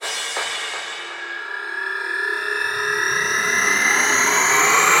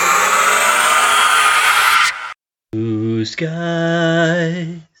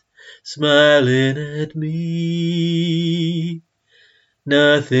skies smiling at me.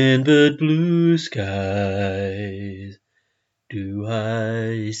 Nothing but blue skies do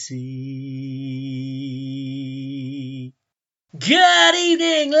I see. Good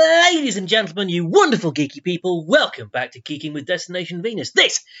evening, ladies and gentlemen, you wonderful geeky people. Welcome back to Geeking with Destination Venus.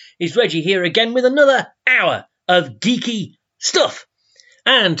 This is Reggie here again with another hour of geeky stuff.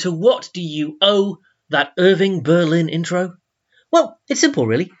 And to what do you owe that Irving Berlin intro? Well, it's simple,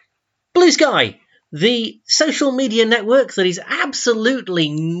 really. Blue Sky, the social media network that is absolutely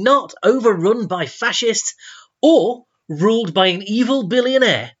not overrun by fascists or ruled by an evil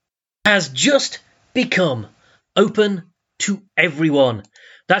billionaire, has just become open to everyone.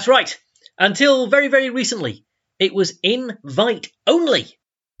 That's right. Until very, very recently, it was invite only.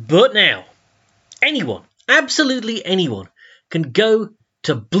 But now, anyone, absolutely anyone, can go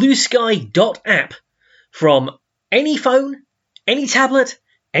to bluesky.app from any phone, any tablet,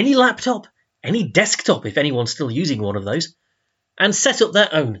 any laptop, any desktop, if anyone's still using one of those, and set up their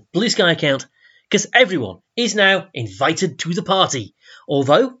own Blue Sky account, because everyone is now invited to the party.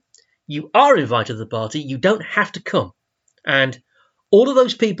 Although you are invited to the party, you don't have to come. And all of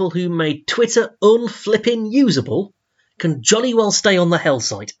those people who made Twitter unflipping usable can jolly well stay on the hell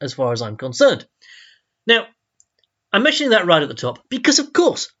site, as far as I'm concerned. Now, I'm mentioning that right at the top because, of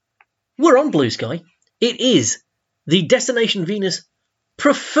course, we're on Blue Sky. It is the Destination Venus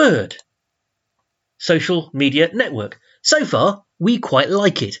preferred social media network. So far, we quite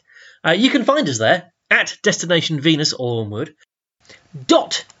like it. You can find us there at Destination Venus, all one word,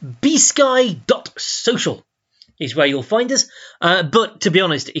 .bsky.social is where you'll find us. But to be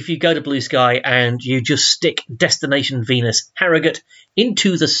honest, if you go to Blue Sky and you just stick Destination Venus Harrogate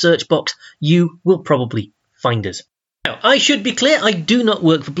into the search box, you will probably find us. Now, I should be clear, I do not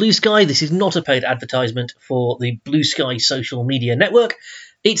work for Blue Sky. This is not a paid advertisement for the Blue Sky social media network.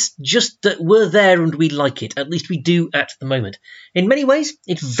 It's just that we're there and we like it. At least we do at the moment. In many ways,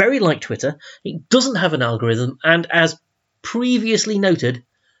 it's very like Twitter. It doesn't have an algorithm. And as previously noted,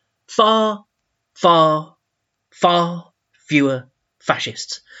 far, far, far fewer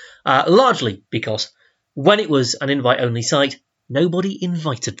fascists. Largely because when it was an invite-only site, nobody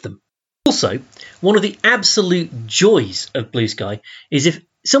invited them. Also, one of the absolute joys of Blue Sky is if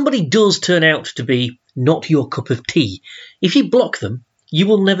somebody does turn out to be not your cup of tea, if you block them, you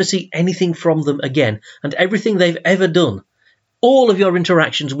will never see anything from them again, and everything they've ever done, all of your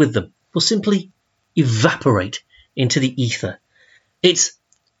interactions with them, will simply evaporate into the ether. It's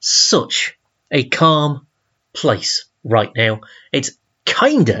such a calm place right now. It's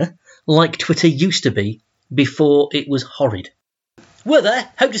kinda like Twitter used to be before it was horrid. We're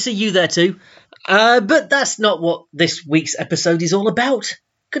there. Hope to see you there too. But that's not what this week's episode is all about.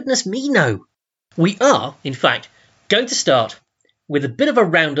 Goodness me, no. We are, in fact, going to start with a bit of a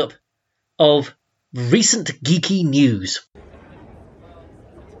roundup of recent geeky news.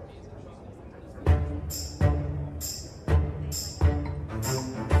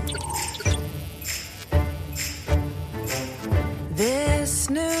 This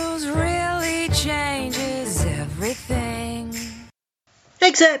news really changes everything.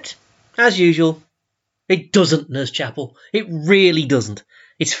 Except, as usual, it doesn't, Nurse Chapel. It really doesn't.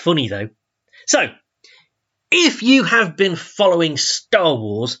 It's funny, though. So, if you have been following Star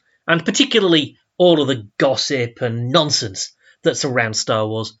Wars, and particularly all of the gossip and nonsense that surrounds Star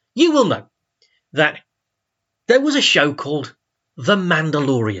Wars, you will know that there was a show called The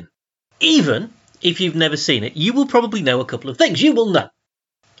Mandalorian. Even if you've never seen it, you will probably know a couple of things. You will know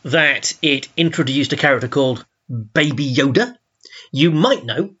that it introduced a character called Baby Yoda. You might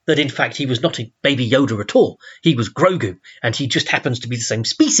know that, in fact, he was not a Baby Yoda at all. He was Grogu, and he just happens to be the same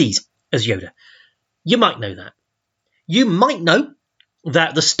species as Yoda. You might know that. You might know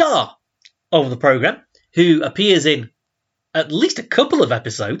that the star of the programme, who appears in at least a couple of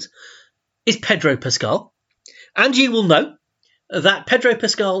episodes, is Pedro Pascal. And you will know that Pedro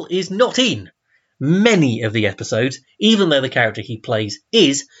Pascal is not in many of the episodes, even though the character he plays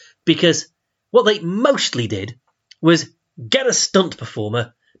is, because what they mostly did was get a stunt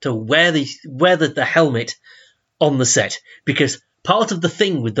performer to wear the helmet on the set, because part of the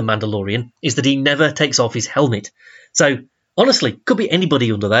thing with the Mandalorian is that he never takes off his helmet. So, honestly, could be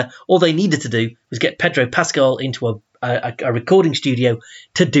anybody under there. All they needed to do was get Pedro Pascal into a recording studio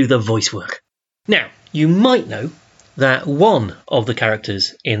to do the voice work. Now, you might know that one of the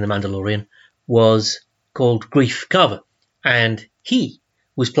characters in The Mandalorian was called Grief Carver, and he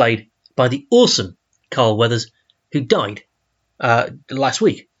was played by the awesome Carl Weathers, who died last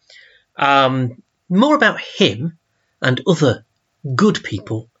week. More about him and other good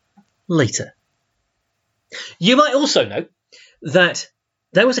people later. You might also know that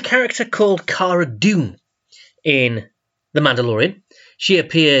there was a character called Cara Dune in The Mandalorian. She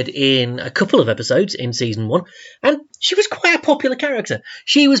appeared in a couple of episodes in season 1, and she was quite a popular character.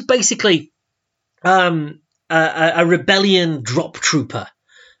 She was basically a rebellion drop trooper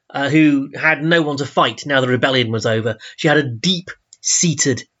who had no one to fight now the rebellion was over. She had a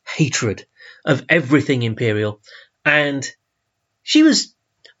deep-seated hatred of everything Imperial, and she was,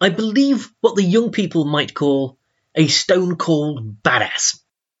 I believe, what the young people might call a stone-cold badass.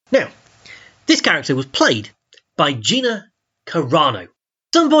 Now, this character was played by Gina Carano,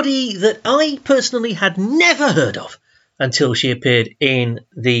 somebody that I personally had never heard of until she appeared in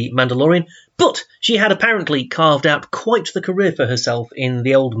The Mandalorian, but she had apparently carved out quite the career for herself in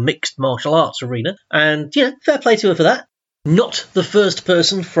the old mixed martial arts arena, and, fair play to her for that. Not the first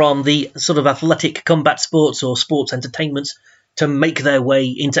person from the sort of athletic combat sports or sports entertainments to make their way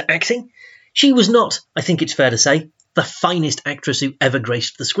into acting. She was not, I think it's fair to say, the finest actress who ever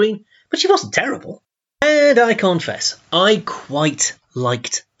graced the screen, but she wasn't terrible. And I confess, I quite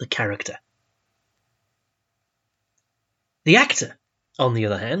liked the character. The actor, on the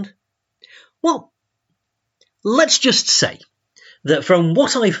other hand, well, let's just say that from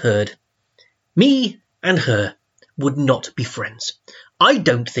what I've heard, me and her would not be friends. I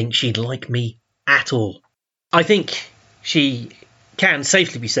don't think she'd like me at all. I think she can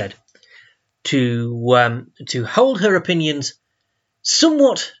safely be said to hold her opinions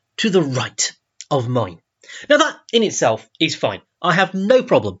somewhat to the right of mine. Now that in itself is fine. I have no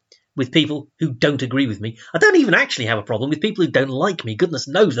problem with people who don't agree with me. I don't even actually have a problem with people who don't like me. Goodness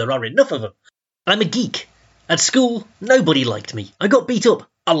knows there are enough of them. I'm a geek. At school, nobody liked me. I got beat up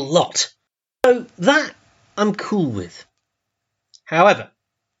a lot. So that I'm cool with. However,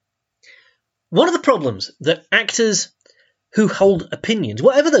 one of the problems that actors who hold opinions,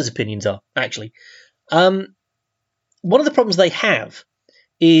 whatever those opinions are, actually, one of the problems they have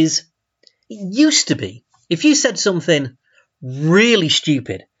is, it used to be, if you said something really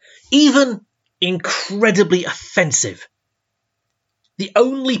stupid, even incredibly offensive, the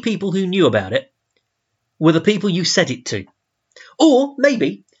only people who knew about it were the people you said it to. Or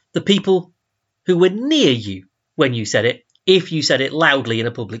maybe the people who were near you when you said it, if you said it loudly in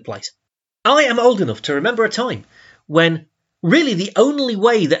a public place. I am old enough to remember a time when really the only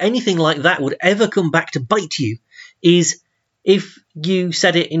way that anything like that would ever come back to bite you is if you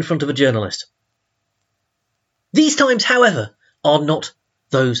said it in front of a journalist. These times, however, are not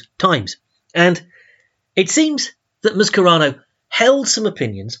those times. And it seems that Ms. Carano held some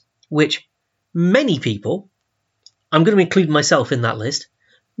opinions which many people, I'm going to include myself in that list,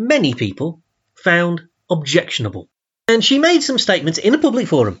 many people found objectionable. And she made some statements in a public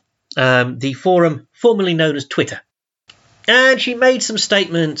forum, the forum formerly known as Twitter. And she made some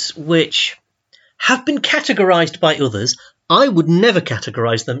statements which have been categorised by others. I would never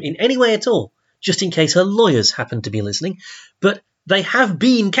categorise them in any way at all, just in case her lawyers happen to be listening. But they have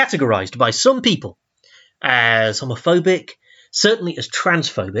been categorised by some people as homophobic, certainly as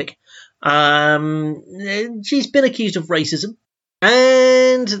transphobic. She's been accused of racism.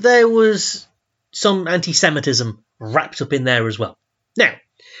 And there was some anti-Semitism wrapped up in there as well. Now,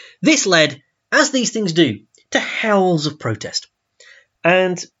 this led, as these things do, to howls of protest.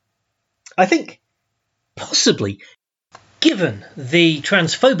 And I think, possibly, given the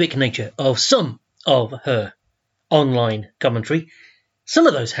transphobic nature of some of her online commentary, some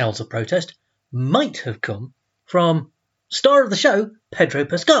of those howls of protest might have come from star of the show, Pedro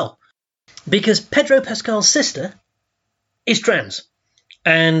Pascal. Because Pedro Pascal's sister is trans.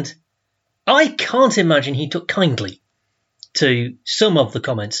 And I can't imagine he took kindly to some of the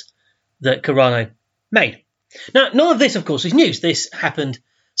comments that Carano made. Now, none of this, of course, is news. This happened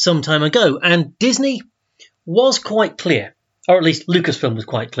some time ago, and Disney was quite clear, or at least Lucasfilm was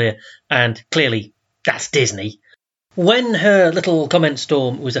quite clear, and clearly that's Disney. When her little comment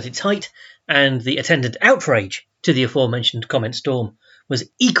storm was at its height, and the attendant outrage to the aforementioned comment storm was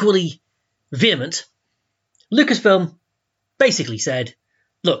equally vehement, Lucasfilm basically said,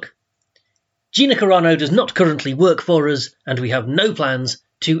 look, Gina Carano does not currently work for us, and we have no plans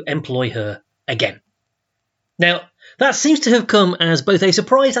to employ her again. Now, that seems to have come as both a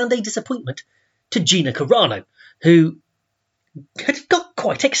surprise and a disappointment to Gina Carano, who had got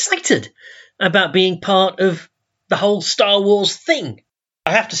quite excited about being part of the whole Star Wars thing.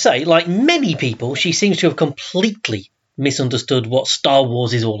 I have to say, like many people, she seems to have completely misunderstood what Star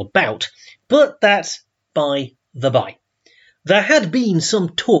Wars is all about, but that's by the by. There had been some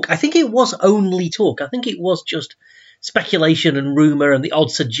talk. I think it was only talk. I think it was just speculation and rumour and the odd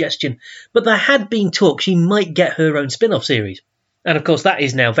suggestion. But there had been talk she might get her own spin-off series. And of course that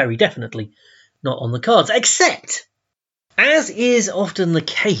is now very definitely not on the cards. Except, as is often the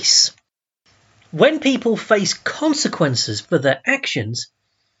case, when people face consequences for their actions,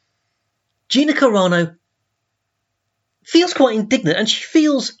 Gina Carano feels quite indignant and she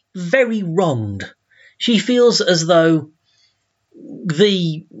feels very wronged. She feels as though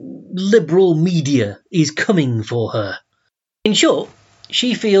the liberal media is coming for her. In short,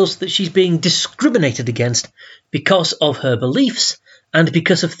 she feels that she's being discriminated against because of her beliefs and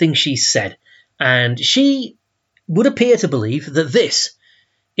because of things she's said. And she would appear to believe that this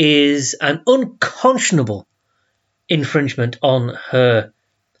is an unconscionable infringement on her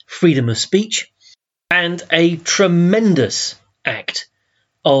freedom of speech and a tremendous act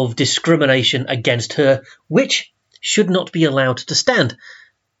of discrimination against her, which should not be allowed to stand.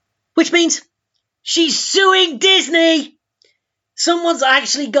 Which means she's suing Disney! Someone's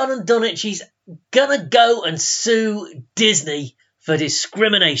actually gone and done it. She's gonna go and sue Disney for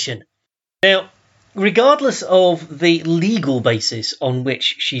discrimination. Now, regardless of the legal basis on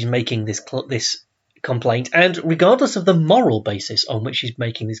which she's making this complaint, and regardless of the moral basis on which she's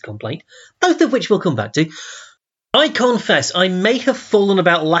making this complaint, both of which we'll come back to, I confess I may have fallen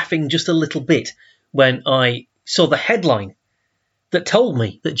about laughing just a little bit when I saw the headline that told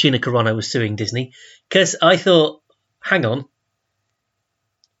me that Gina Carano was suing Disney, because I thought, hang on,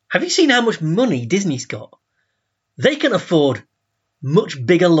 have you seen how much money Disney's got? They can afford much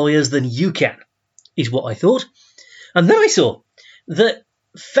bigger lawyers than you can, is what I thought. And then I saw that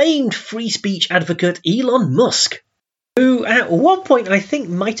famed free speech advocate Elon Musk, who at one point I think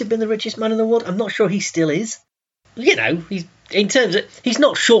might have been the richest man in the world, I'm not sure he still is. You know, he's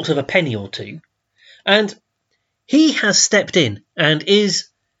not short of a penny or two. And he has stepped in and is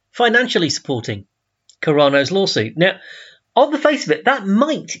financially supporting Carano's lawsuit. Now, on the face of it, that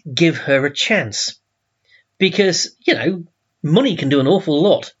might give her a chance. Because, you know, money can do an awful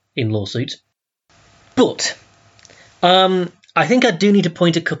lot in lawsuits. But I think I do need to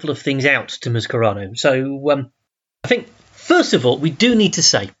point a couple of things out to Ms. Carano. So I think, first of all, we do need to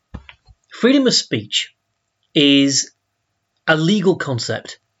say freedom of speech is a legal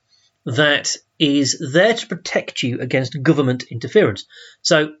concept that is there to protect you against government interference.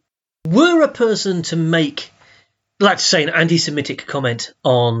 So were a person to make, let's say, an anti-Semitic comment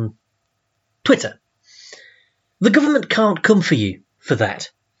on Twitter, the government can't come for you for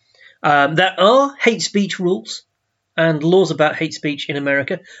that. There are hate speech rules and laws about hate speech in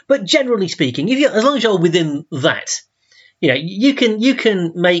America, but generally speaking, as long as you're within that, you know, you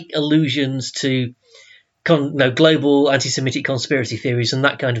can make allusions to global anti-Semitic conspiracy theories and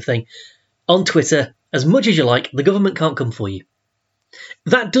that kind of thing on Twitter as much as you like. The government can't come for you.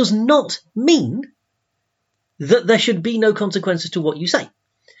 That does not mean that there should be no consequences to what you say.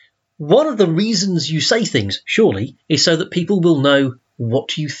 One of the reasons you say things, surely, is so that people will know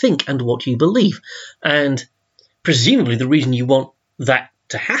what you think and what you believe. And presumably the reason you want that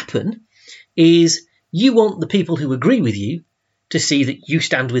to happen is you want the people who agree with you to see that you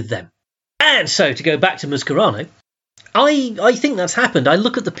stand with them. And so, to go back to Ms. Carano, I think that's happened. I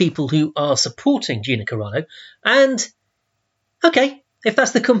look at the people who are supporting Gina Carano, and, okay, if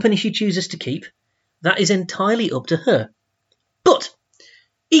that's the company she chooses to keep, that is entirely up to her. But,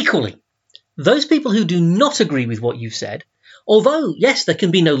 equally, those people who do not agree with what you've said, although, yes, there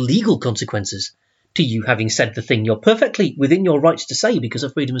can be no legal consequences to you having said the thing you're perfectly within your rights to say because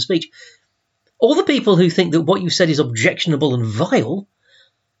of freedom of speech, all the people who think that what you said is objectionable and vile,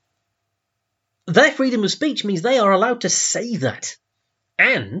 their freedom of speech means they are allowed to say that.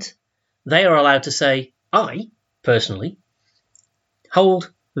 And they are allowed to say, I, personally,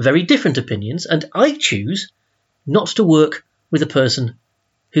 hold very different opinions, and I choose not to work with a person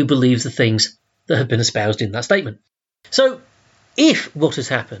who believes the things that have been espoused in that statement. So, if what has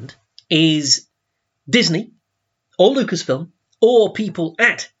happened is Disney or Lucasfilm or people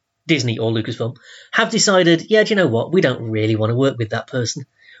at Disney or Lucasfilm have decided, yeah, do you know what, we don't really want to work with that person.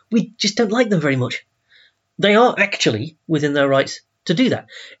 We just don't like them very much. They are actually within their rights to do that.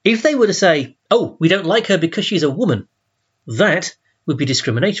 If they were to say, oh, we don't like her because she's a woman, that would be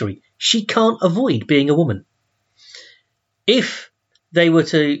discriminatory. She can't avoid being a woman. If they were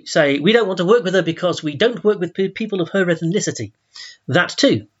to say, we don't want to work with her because we don't work with people of her ethnicity, that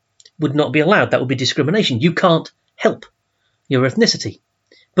too would not be allowed. That would be discrimination. You can't help your ethnicity.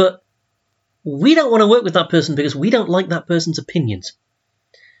 But we don't want to work with that person because we don't like that person's opinions.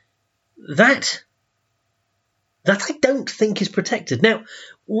 That I don't think is protected. Now,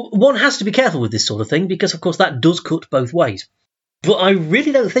 one has to be careful with this sort of thing because, of course, that does cut both ways. But I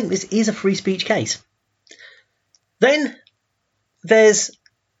really don't think this is a free speech case. Then there's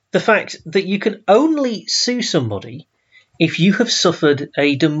the fact that you can only sue somebody if you have suffered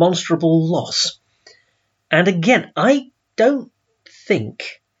a demonstrable loss. And again, I don't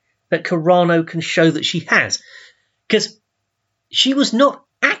think that Carano can show that she has, because she was not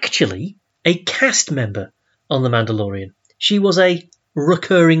actually a cast member on The Mandalorian. She was a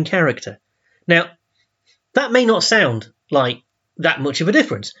recurring character. Now, that may not sound like that much of a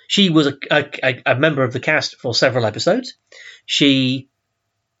difference. She was a member of the cast for several episodes. She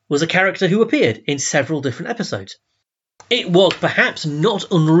was a character who appeared in several different episodes. It was perhaps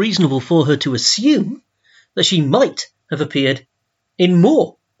not unreasonable for her to assume that she might have appeared in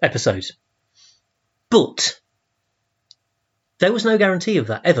more episodes. But there was no guarantee of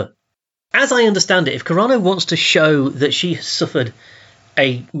that, ever. As I understand it, if Carano wants to show that she has suffered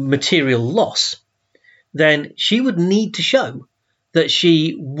a material loss, then she would need to show that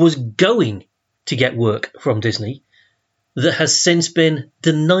she was going to get work from Disney that has since been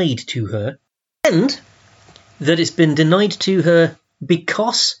denied to her, and that it's been denied to her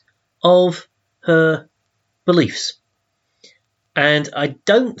because of her beliefs. And I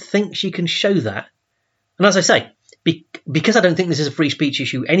don't think she can show that. And as I say, because I don't think this is a free speech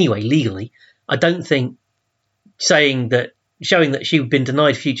issue anyway, legally, I don't think showing that she'd been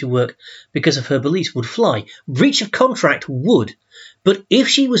denied future work because of her beliefs would fly. Breach of contract would. But if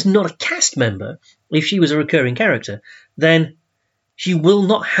she was not a cast member, if she was a recurring character, then she will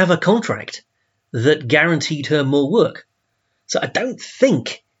not have a contract that guaranteed her more work. So I don't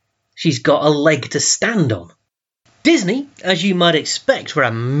think she's got a leg to stand on. Disney, as you might expect for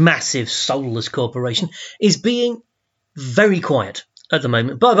a massive soulless corporation, is being very quiet at the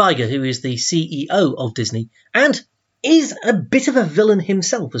moment. Bob Iger, who is the CEO of Disney, and is a bit of a villain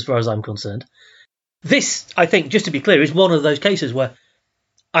himself as far as I'm concerned. This, I think, just to be clear, is one of those cases where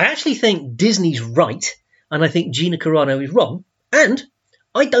I actually think Disney's right, and I think Gina Carano is wrong, and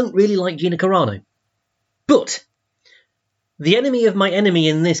I don't really like Gina Carano. But the enemy of my enemy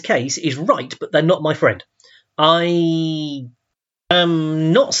in this case is right, but they're not my friend. I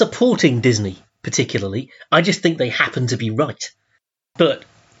am not supporting Disney particularly. I just think they happen to be right. But,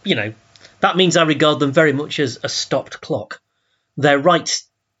 you know, that means I regard them very much as a stopped clock. They're right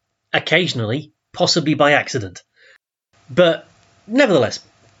occasionally, possibly by accident. But nevertheless,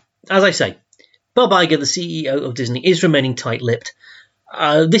 as I say, Bob Iger, the CEO of Disney, is remaining tight-lipped.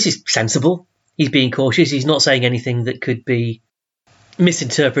 This is sensible. He's being cautious. He's not saying anything that could be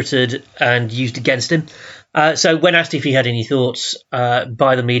misinterpreted and used against him. So when asked if he had any thoughts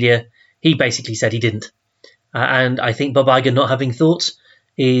by the media, he basically said he didn't. And I think Bob Iger not having thoughts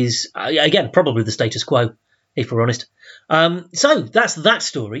is, again, probably the status quo, if we're honest. So that's that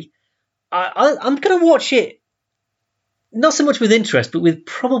story. I'm going to watch it, not so much with interest, but with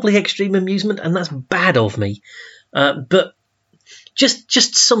probably extreme amusement, and that's bad of me. But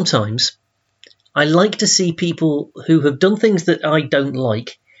just sometimes I like to see people who have done things that I don't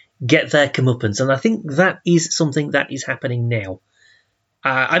like get their comeuppance, and I think that is something that is happening now.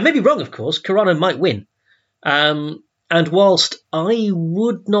 I may be wrong, of course. Carano might win. And whilst I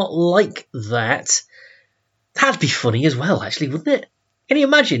would not like that, that'd be funny as well, actually, wouldn't it? Can you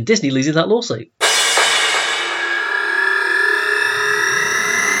imagine Disney losing that lawsuit?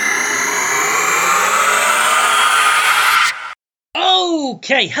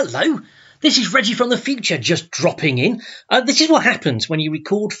 Okay, hello. This is Reggie from the future, just dropping in. This is what happens when you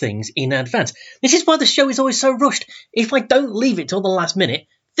record things in advance. This is why the show is always so rushed. If I don't leave it till the last minute,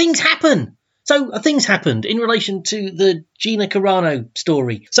 things happen. So things happened in relation to the Gina Carano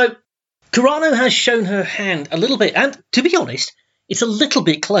story. So Carano has shown her hand a little bit, and to be honest, it's a little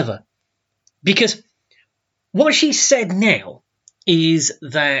bit clever. Because what she said now is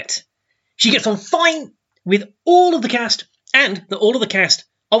that she gets on fine with all of the cast, and that all of the cast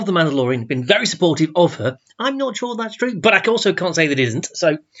of The Mandalorian have been very supportive of her. I'm not sure that's true, but I also can't say that it isn't.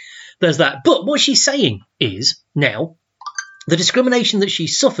 So there's that. But what she's saying is, now, the discrimination that she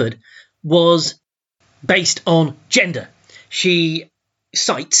suffered was based on gender. She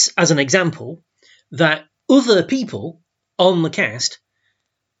cites, as an example, that other people on the cast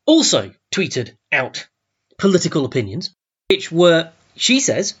also tweeted out political opinions, which were, she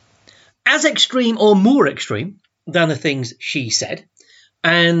says, as extreme or more extreme than the things she said,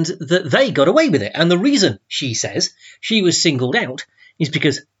 and that they got away with it. And the reason, she says, she was singled out is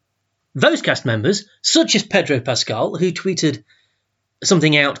because those cast members, such as Pedro Pascal, who tweeted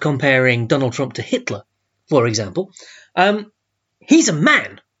something out comparing Donald Trump to Hitler, for example, he's a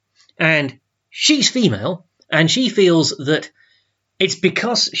man, and she's female, and she feels that it's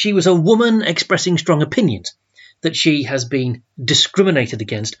because she was a woman expressing strong opinions that she has been discriminated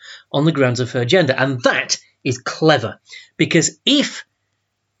against on the grounds of her gender. And that is clever, because if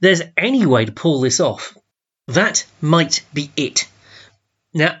there's any way to pull this off, That might be it.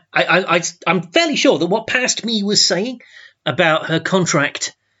 Now, I'm fairly sure that what Past Me was saying about her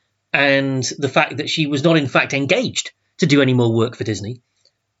contract and the fact that she was not, in fact, engaged to do any more work for Disney,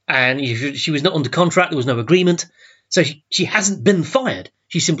 and she was not under contract, there was no agreement, so she hasn't been fired.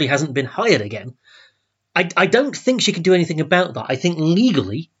 She simply hasn't been hired again. I don't think she can do anything about that. I think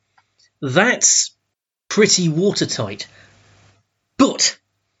legally that's pretty watertight. But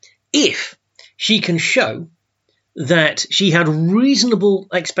if she can show that she had reasonable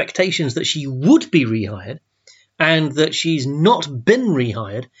expectations that she would be rehired and that she's not been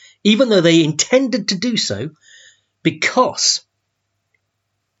rehired, even though they intended to do so, because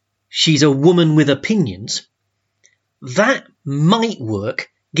she's a woman with opinions, that might work,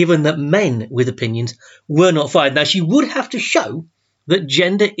 given that men with opinions were not fired. Now, she would have to show that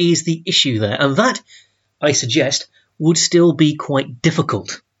gender is the issue there, and that, I suggest, would still be quite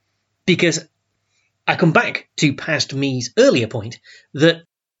difficult. Because I come back to Past Me's earlier point that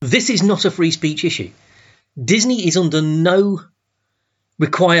this is not a free speech issue. Disney is under no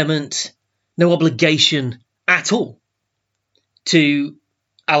requirement, no obligation at all to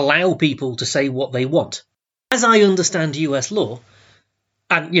allow people to say what they want. As I understand US law,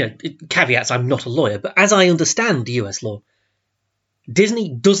 and caveats, I'm not a lawyer, but as I understand US law, Disney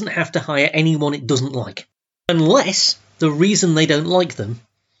doesn't have to hire anyone it doesn't like, unless the reason they don't like them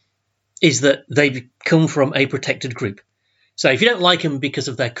is that they've come from a protected group. So if you don't like them because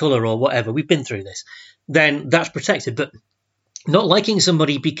of their colour or whatever, we've been through this, then that's protected. But not liking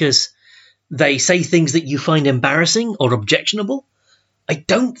somebody because they say things that you find embarrassing or objectionable, I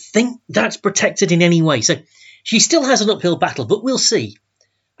don't think that's protected in any way. So she still has an uphill battle, but we'll see.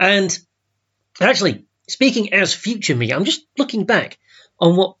 And actually, speaking as future me, I'm just looking back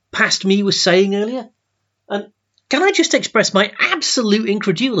on what Past Me was saying earlier. And can I just express my absolute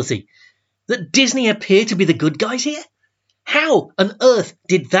incredulity that Disney appear to be the good guys here? How on earth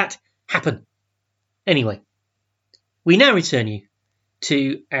did that happen? Anyway, we now return you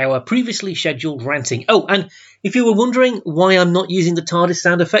to our previously scheduled ranting. Oh, and if you were wondering why I'm not using the TARDIS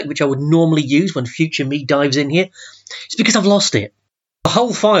sound effect, which I would normally use when future me dives in here, it's because I've lost it. The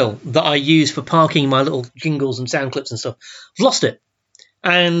whole file that I use for parking my little jingles and sound clips and stuff, I've lost it.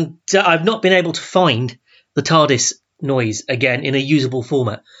 And I've not been able to find the TARDIS noise again in a usable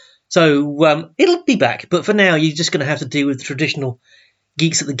format. So it'll be back, but for now you're just going to have to do with the traditional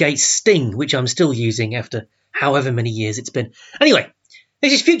Geeks at the Gates sting, which I'm still using after however many years it's been. Anyway,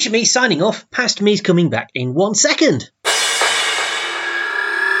 this is Future Me signing off. Past Me's coming back in 1 second.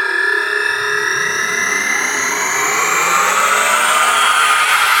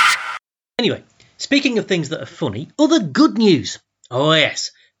 Anyway, speaking of things that are funny, other good news. Oh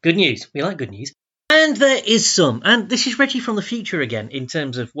yes, good news. We like good news. And there is some. And this is Reggie from the future again, in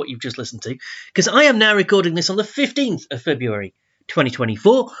terms of what you've just listened to, because I am now recording this on the 15th of February,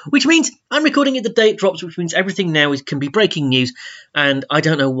 2024, which means I'm recording it the day it drops, which means everything now can be breaking news, and I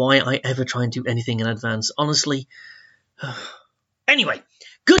don't know why I ever try and do anything in advance, honestly. Anyway,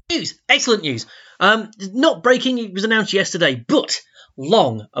 good news, excellent news. Not breaking, it was announced yesterday, but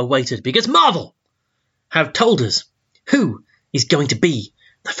long awaited, because Marvel have told us who is going to be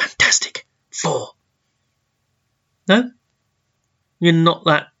the Fantastic Four. No? You're not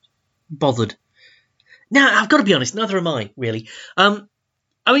that bothered? Now, I've got to be honest, neither am I, really. I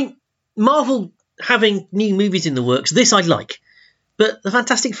mean, Marvel having new movies in the works, this I like. But the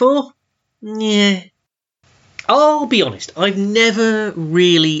Fantastic Four? Yeah. I'll be honest, I've never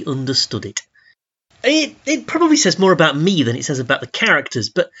really understood it. It probably says more about me than it says about the characters,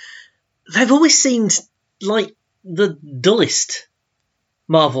 but they've always seemed like the dullest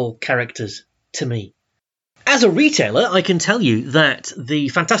Marvel characters to me. As a retailer, I can tell you that the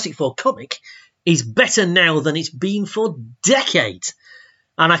Fantastic Four comic is better now than it's been for decades.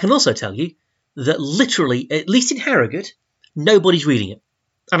 And I can also tell you that literally, at least in Harrogate, nobody's reading it.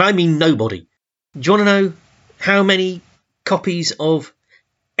 And I mean nobody. Do you want to know how many copies of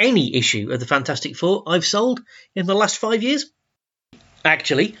any issue of the Fantastic Four I've sold in the last 5 years?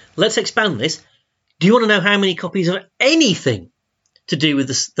 Actually, let's expand this. Do you want to know how many copies of anything to do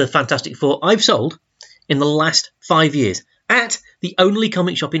with the Fantastic Four I've sold in the last 5 years at the only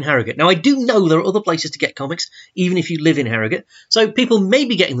comic shop in Harrogate? Now, I do know there are other places to get comics, even if you live in Harrogate, so people may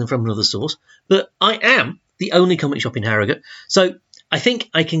be getting them from another source, but I am the only comic shop in Harrogate, so I think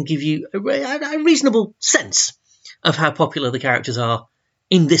I can give you a reasonable sense of how popular the characters are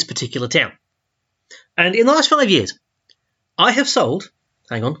in this particular town. And in the last 5 years, I have sold,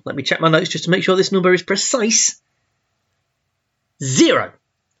 hang on, let me check my notes just to make sure this number is precise, 0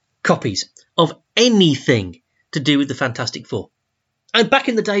 copies of anything to do with the Fantastic Four. And back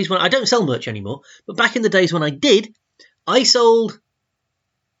in the days when I don't sell merch anymore, but back in the days when I did, I sold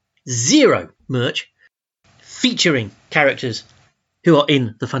 0 merch featuring characters who are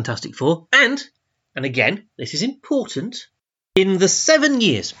in the Fantastic Four. And again, this is important, in the 7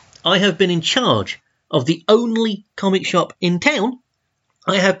 years I have been in charge of the only comic shop in town,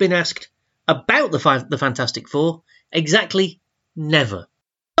 I have been asked about the Fantastic Four exactly never.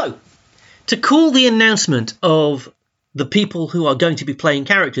 So, to call the announcement of the people who are going to be playing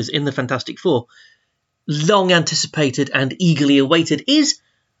characters in the Fantastic Four long anticipated and eagerly awaited is,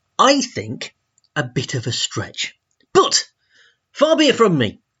 I think, a bit of a stretch. But far be it from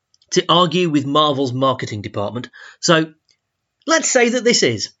me to argue with Marvel's marketing department, so let's say that this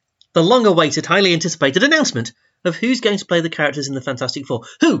is the long-awaited, highly anticipated announcement of who's going to play the characters in the Fantastic Four,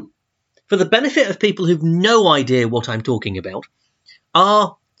 who, for the benefit of people who've no idea what I'm talking about,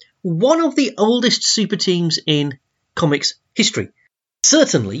 are one of the oldest super teams in comics history,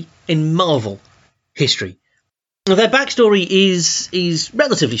 certainly in Marvel history. Now, their backstory is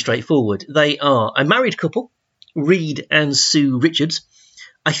relatively straightforward. They are a married couple, Reed and Sue Richards.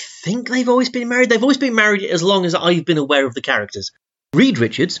 I think they've always been married. They've always been married as long as I've been aware of the characters. Reed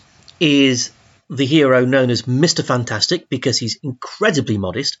Richards is the hero known as Mr. Fantastic because he's incredibly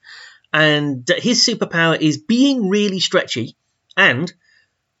modest, and his superpower is being really stretchy and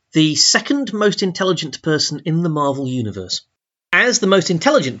the second most intelligent person in the Marvel Universe. As the most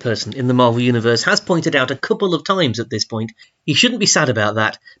intelligent person in the Marvel Universe has pointed out a couple of times at this point, he shouldn't be sad about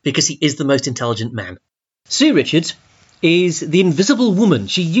that because he is the most intelligent man. Sue Richards is the Invisible Woman.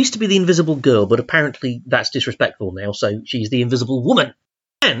 She used to be the Invisible Girl, but apparently that's disrespectful now, so she's the Invisible Woman.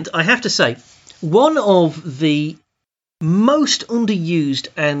 And I have to say, one of the most underused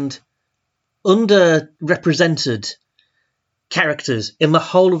and underrepresented characters in the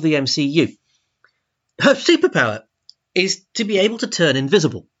whole of the MCU. Her superpower is to be able to turn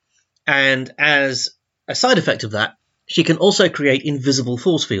invisible. And as a side effect of that, she can also create invisible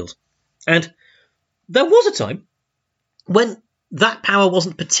force fields. And there was a time when that power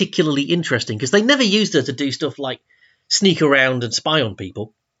wasn't particularly interesting, because they never used her to do stuff like sneak around and spy on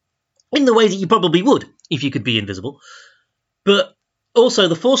people, in the way that you probably would if you could be invisible. But also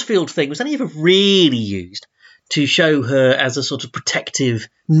the force field thing was only ever really used to show her as a sort of protective,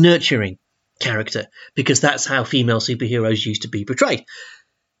 nurturing character, because that's how female superheroes used to be portrayed.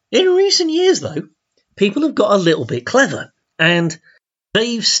 In recent years, though, people have got a little bit clever, and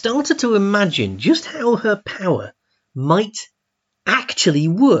they've started to imagine just how her power might actually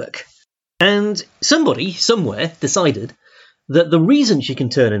work. And somebody, somewhere, decided that the reason she can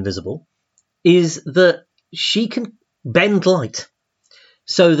turn invisible is that she can bend light,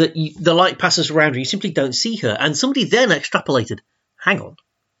 so that the light passes around her, you simply don't see her. And somebody then extrapolated, hang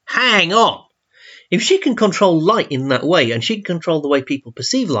on. If she can control light in that way, and she can control the way people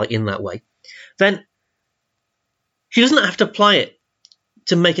perceive light in that way, then she doesn't have to apply it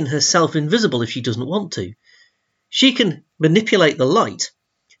to making herself invisible if she doesn't want to. She can manipulate the light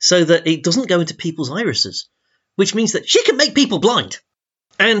so that it doesn't go into people's irises, which means that she can make people blind.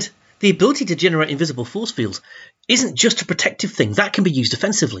 And the ability to generate invisible force fields isn't just a protective thing, that can be used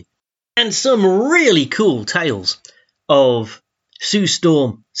offensively. And some really cool tales of Sue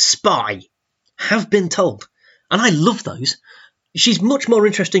Storm spy have been told, and I love those. She's much more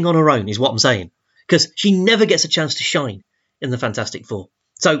interesting on her own, is what I'm saying, because she never gets a chance to shine in the Fantastic Four.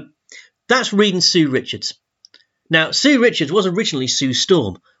 So that's Reed and Sue Richards. Now, Sue Richards was originally Sue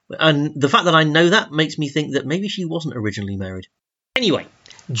Storm, and the fact that I know that makes me think that maybe she wasn't originally married. Anyway,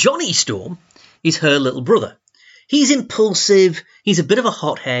 Johnny Storm is her little brother. He's impulsive, he's a bit of a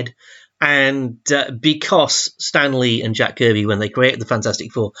hothead, and because Stan Lee and Jack Kirby, when they created the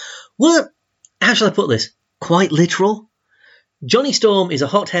Fantastic Four, were, how shall I put this, quite literal. Johnny Storm is a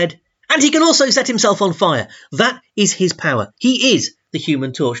hothead, and he can also set himself on fire. That is his power. He is the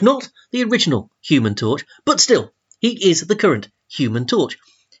Human Torch, not the original Human Torch, but still, he is the current Human Torch.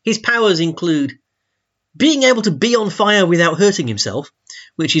 His powers include being able to be on fire without hurting himself,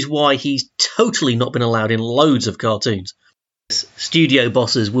 which is why he's totally not been allowed in loads of cartoons. Studio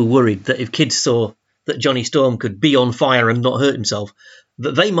bosses were worried that if kids saw that Johnny Storm could be on fire and not hurt himself,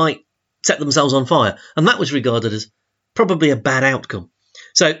 that they might set themselves on fire, and that was regarded as probably a bad outcome.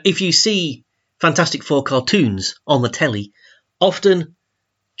 So if you see Fantastic Four cartoons on the telly, often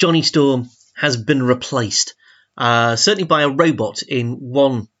Johnny Storm has been replaced, certainly by a robot in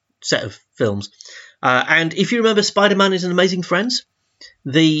one set of films. And if you remember Spider-Man is an Amazing Friends,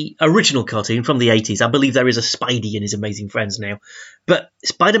 the original cartoon from the 80s, I believe there is a Spidey in his Amazing Friends now, but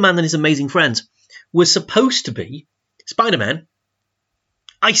Spider-Man and his Amazing Friends was supposed to be Spider-Man,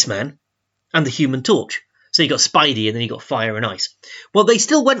 Iceman, and the Human Torch. So you got Spidey and then you got Fire and Ice. Well, they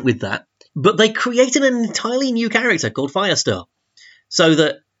still went with that, but they created an entirely new character called Firestar, so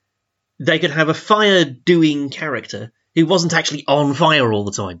that they could have a fire-doing character who wasn't actually on fire all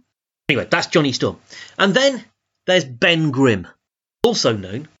the time. Anyway, that's Johnny Storm. And then there's Ben Grimm, also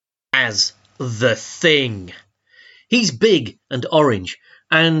known as the Thing. He's big and orange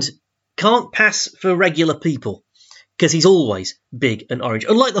and can't pass for regular people because he's always big and orange.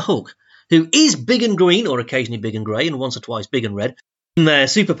 Unlike the Hulk, who is big and green, or occasionally big and grey, and once or twice big and red, in their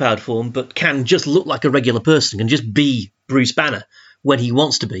superpowered form, but can just look like a regular person and just be Bruce Banner when he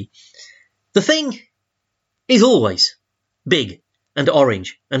wants to be. The Thing is always big and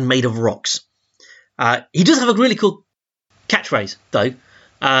orange and made of rocks. He does have a really cool catchphrase, though.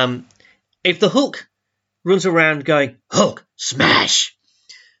 If the Hulk runs around going, "Hulk, smash!"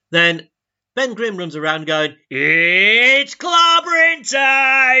 then Ben Grimm runs around going, "It's clobbering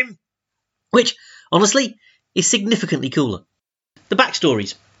time!" Which, honestly, is significantly cooler. The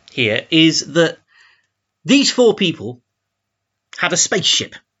backstories here is that these four people had a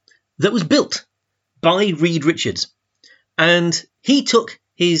spaceship that was built by Reed Richards. And he took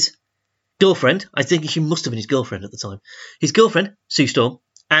his girlfriend, I think she must have been his girlfriend at the time, his girlfriend, Sue Storm,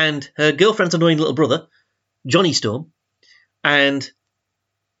 and her girlfriend's annoying little brother, Johnny Storm, and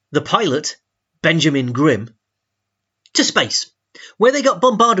the pilot, Benjamin Grimm, to space, where they got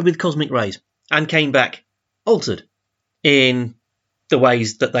bombarded with cosmic rays and came back altered in the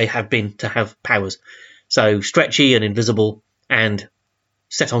ways that they have been to have powers. So stretchy and invisible and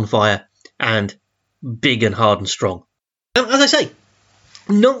set on fire and big and hard and strong. As I say,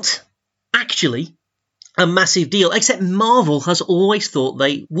 not actually a massive deal, except Marvel has always thought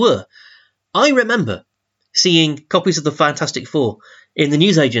they were. I remember seeing copies of the Fantastic Four in the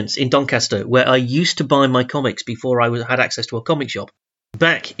newsagents in Doncaster, where I used to buy my comics before I had access to a comic shop,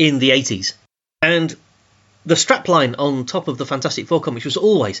 back in the 80s. And the strapline on top of the Fantastic Four comics was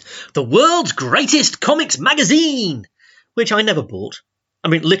always, "The world's greatest comics magazine!" which I never bought. I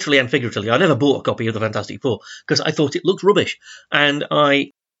mean, literally and figuratively, I never bought a copy of the Fantastic Four because I thought it looked rubbish. And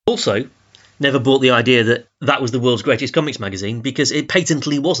I also never bought the idea that that was the world's greatest comics magazine because it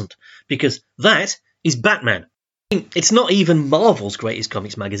patently wasn't. Because that is Batman. It's not even Marvel's greatest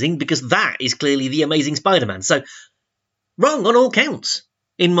comics magazine because that is clearly The Amazing Spider-Man. So, wrong on all counts,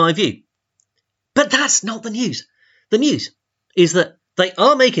 in my view. But that's not the news. The news is that they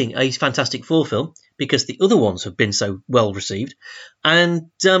are making a Fantastic Four film because the other ones have been so well received,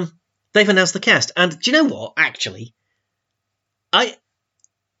 and they've announced the cast. And do you know what? Actually,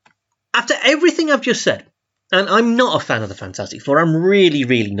 after everything I've just said, and I'm not a fan of the Fantastic Four, I'm really,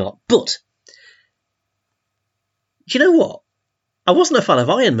 really not. But do you know what? I wasn't a fan of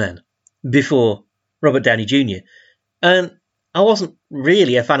Iron Man before Robert Downey Jr., and I wasn't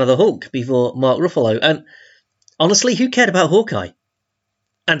really a fan of the Hulk before Mark Ruffalo. And honestly, who cared about Hawkeye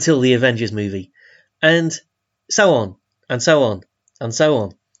until the Avengers movie? And so on, and so on, and so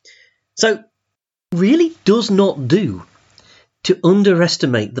on. So, it really does not do to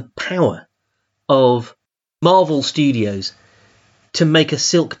underestimate the power of Marvel Studios to make a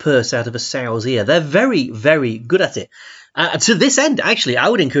silk purse out of a sow's ear. They're very, very good at it. To this end, actually, I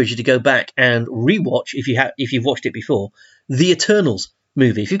would encourage you to go back and rewatch, if you've watched it before, the Eternals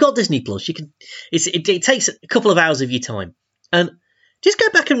movie. If you've got Disney Plus, you can. It takes a couple of hours of your time, and just go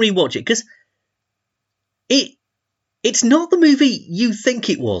back and rewatch it because it's not the movie you think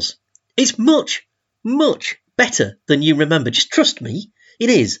it was. It's much, much better than you remember. Just trust me, it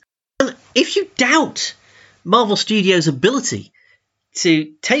is. And if you doubt Marvel Studios' ability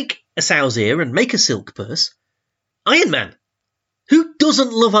to take a sow's ear and make a silk purse, Iron Man. Who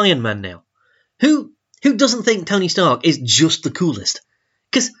doesn't love Iron Man now? Who doesn't think Tony Stark is just the coolest?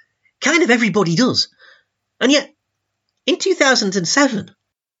 Because kind of everybody does. And yet, in 2007,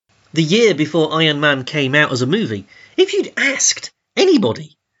 the year before Iron Man came out as a movie, if you'd asked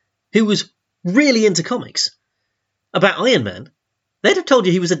anybody who was really into comics about Iron Man, they'd have told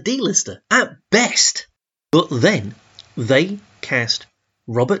you he was a D-lister at best. But then they cast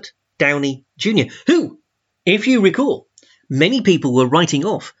Robert Downey Jr., who, if you recall, many people were writing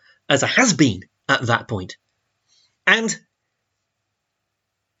off as a has-been at that point. And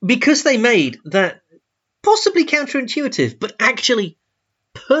because they made that possibly counterintuitive, but actually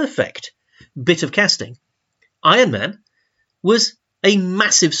perfect bit of casting, Iron Man was a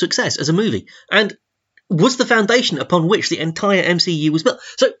massive success as a movie and was the foundation upon which the entire MCU was built.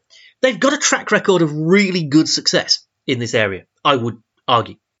 So they've got a track record of really good success in this area, I would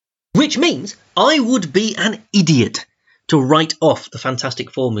argue. Which means I would be an idiot to write off the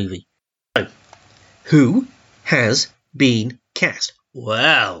Fantastic Four movie. So, who has been cast?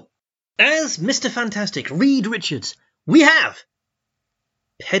 Well, As Mr. Fantastic, Reed Richards, we have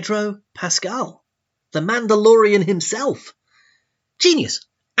Pedro Pascal, the Mandalorian himself. Genius.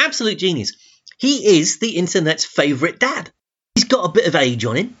 Absolute genius. He is the internet's favourite dad. He's got a bit of age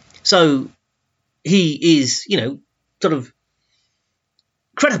on him, so he is, sort of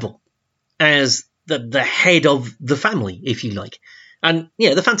credible as the head of the family, if you like. And,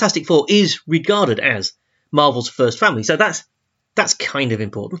 the Fantastic Four is regarded as Marvel's first family, so that's kind of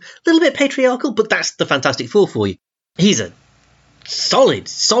important. A little bit patriarchal, but that's the Fantastic Four for you. He's a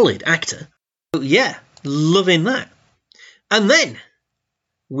solid actor. But yeah, loving that. And then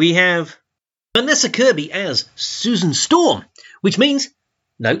we have Vanessa Kirby as Susan Storm, which means,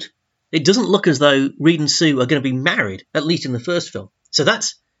 note, it doesn't look as though Reed and Sue are going to be married, at least in the first film. So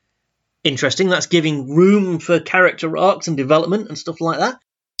that's interesting. That's giving room for character arcs and development and stuff like that.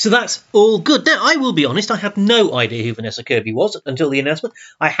 So that's all good. Now, I will be honest, I had no idea who Vanessa Kirby was until the announcement.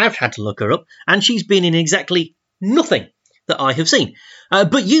 I have had to look her up, and she's been in exactly nothing that I have seen.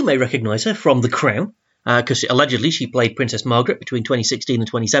 But you may recognise her from The Crown, because allegedly she played Princess Margaret between 2016 and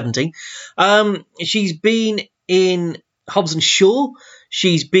 2017. She's been in Hobbs and Shaw.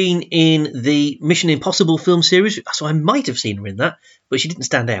 She's been in the Mission Impossible film series, so I might have seen her in that, but she didn't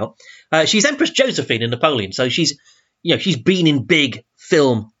stand out. She's Empress Josephine in Napoleon, so she's been in big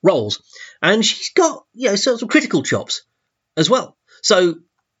film roles, and she's got sort of critical chops as well. So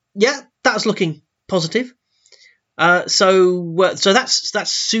yeah, that's looking positive. So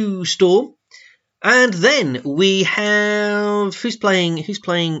that's Sue Storm, and then we have who's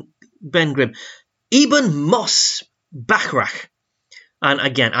playing Ben Grimm, Eben Moss Bachrach. And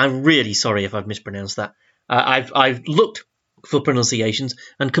again, I'm really sorry if I've mispronounced that. I've looked for pronunciations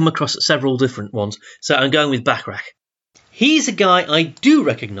and come across several different ones, so I'm going with Bachrach. He's a guy I do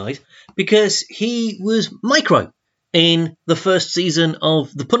recognise because he was Micro in the first season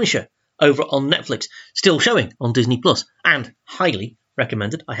of The Punisher over on Netflix, still showing on Disney Plus, and highly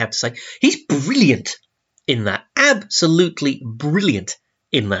recommended, I have to say. He's brilliant in that, absolutely brilliant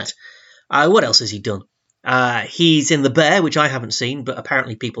in that. What else has he done? He's in The Bear, which I haven't seen, but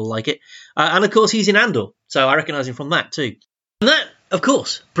apparently people like it. And of course he's in Andor, so I recognise him from that too. And that, of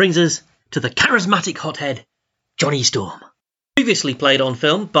course, brings us to the charismatic hothead, Johnny Storm. Previously played on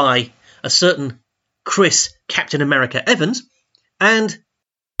film by a certain Chris Captain America Evans and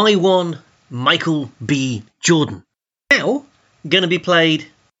by one Michael B. Jordan. Now going to be played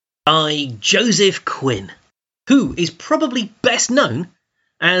by Joseph Quinn, who is probably best known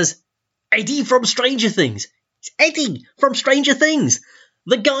as Eddie from Stranger Things. It's Eddie from Stranger Things,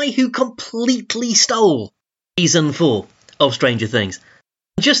 the guy who completely stole season 4 of Stranger Things.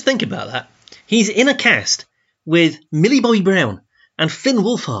 Just think about that. He's in a cast with Millie Bobby Brown and Finn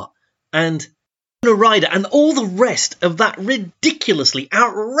Wolfhard and Winona Ryder and all the rest of that ridiculously,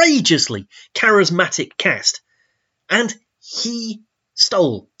 outrageously charismatic cast. And he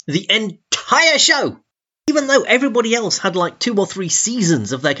stole the entire show. Even though everybody else had like 2 or 3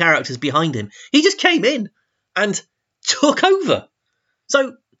 seasons of their characters behind him, he just came in and took over.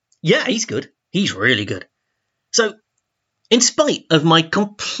 So, yeah, he's good. He's really good. So, in spite of my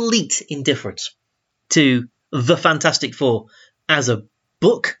complete indifference to The Fantastic Four as a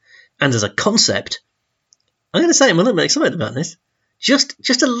book and as a concept, I'm going to say I'm a little bit excited about this.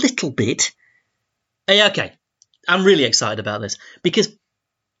 Just a little bit. Okay, I'm really excited about this because,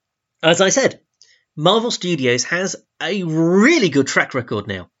 as I said, Marvel Studios has a really good track record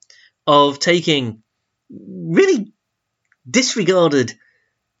now of taking really disregarded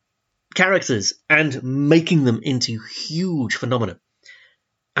characters and making them into huge phenomena.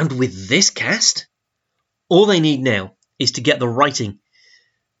 And with this cast, all they need now is to get the writing,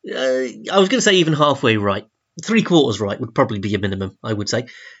 I was going to say even halfway right. 3/4 right would probably be a minimum, I would say.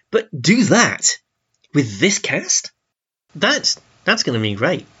 But do that with this cast, that's going to be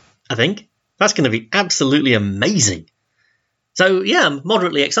great, I think. That's going to be absolutely amazing. So, yeah, I'm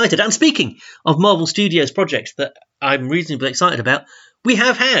moderately excited. And speaking of Marvel Studios projects that I'm reasonably excited about, we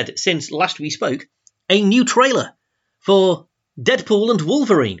have had, since last we spoke, a new trailer for Deadpool and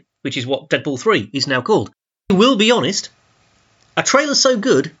Wolverine, which is what Deadpool 3 is now called. I will be honest, a trailer so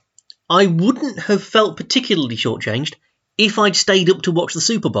good, I wouldn't have felt particularly shortchanged if I'd stayed up to watch the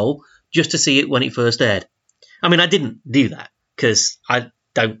Super Bowl just to see it when it first aired. I mean, I didn't do that, because I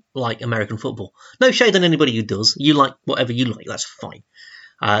don't like American football. No shade on anybody who does. You like whatever you like, that's fine.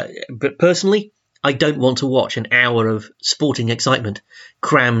 But personally, I don't want to watch an hour of sporting excitement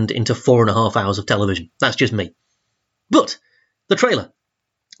crammed into 4.5 hours of television. That's just me. But the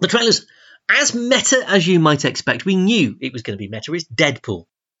trailer's as meta as you might expect. We knew it was going to be meta. It's Deadpool.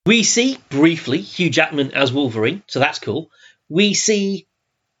 We see, briefly, Hugh Jackman as Wolverine, so that's cool. We see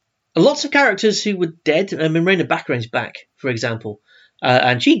Lots of characters who were dead. Miranda Baccarin's back, for example,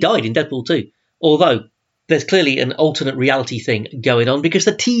 and she died in Deadpool 2. Although there's clearly an alternate reality thing going on because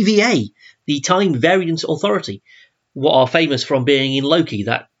the TVA, the Time Variance Authority, what are famous from being in Loki,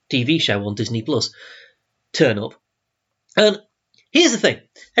 that TV show on Disney Plus, turn up. And here's the thing: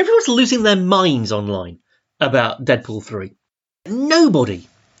 everyone's losing their minds online about Deadpool 3. Nobody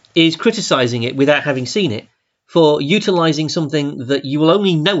is criticising it without having seen it for utilising something that you will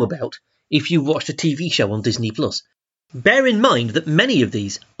only know about if you watched a TV show on Disney+. Bear in mind that many of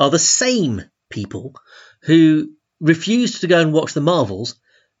these are the same people who refused to go and watch the Marvels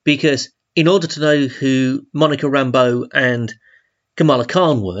because in order to know who Monica Rambeau and Kamala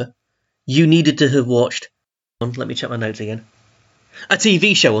Khan were, you needed to have watched, let me check my notes again, a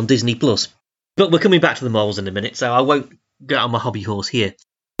TV show on Disney+. But we're coming back to the Marvels in a minute, so I won't get on my hobby horse here.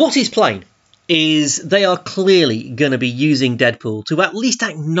 What is plain is they are clearly going to be using Deadpool to at least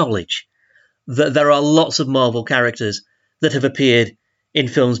acknowledge that there are lots of Marvel characters that have appeared in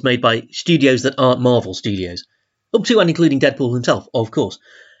films made by studios that aren't Marvel studios, up to and including Deadpool himself, of course.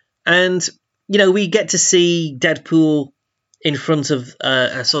 And, we get to see Deadpool in front of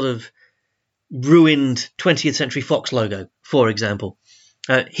a sort of ruined 20th Century Fox logo, for example.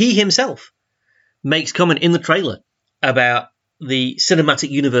 He himself makes comment in the trailer about the cinematic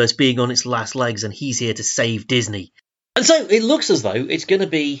universe being on its last legs and he's here to save Disney. And so it looks as though it's going to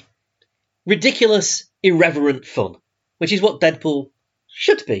be ridiculous, irreverent fun, which is what Deadpool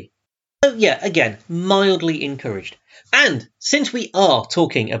should be. So yeah, again, mildly encouraged. And since we are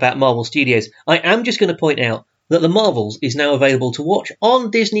talking about Marvel Studios, I am just going to point out that The Marvels is now available to watch on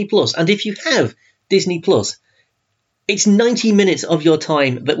Disney+. And if you have Disney+, it's 90 minutes of your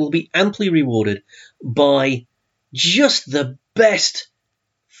time that will be amply rewarded by just the best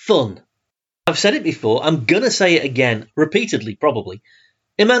fun. I've said it before, I'm going to say it again, repeatedly probably.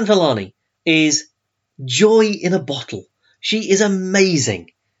 Iman Vellani is joy in a bottle. She is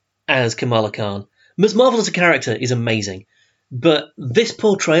amazing as Kamala Khan. Ms. Marvel as a character is amazing, but this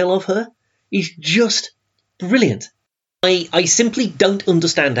portrayal of her is just brilliant. I simply don't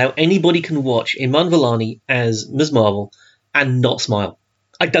understand how anybody can watch Iman Vellani as Ms. Marvel and not smile.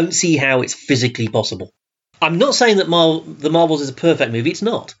 I don't see how it's physically possible. I'm not saying that The Marvels is a perfect movie. It's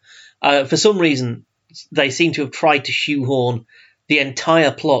not. For some reason, they seem to have tried to shoehorn the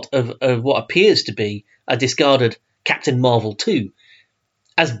entire plot of what appears to be a discarded Captain Marvel 2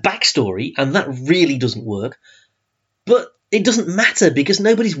 as backstory, and that really doesn't work. But it doesn't matter because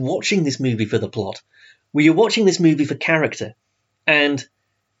nobody's watching this movie for the plot. We're watching this movie for character. And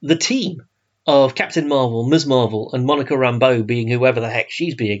the team of Captain Marvel, Ms. Marvel, and Monica Rambeau being whoever the heck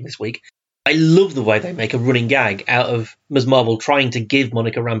she's being this week, I love the way they make a running gag out of Ms. Marvel trying to give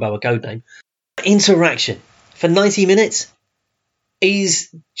Monica Rambeau a codename. Interaction for 90 minutes is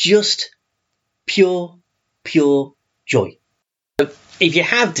just pure joy. So if you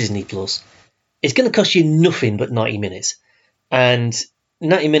have Disney Plus, it's going to cost you nothing but 90 minutes. And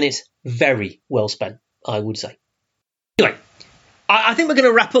 90 minutes very well spent, I would say. Anyway, I think we're going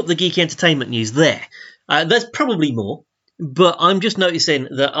to wrap up the geeky entertainment news there. There's probably more. But I'm just noticing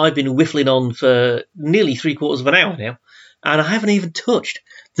that I've been whiffling on for nearly 3/4 of an hour now, and I haven't even touched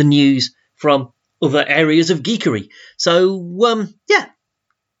the news from other areas of geekery. So, yeah,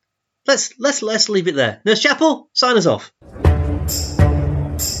 let's leave it there. Nurse Chapel, sign us off.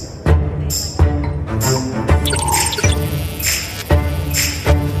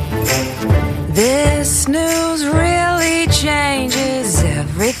 This news really changes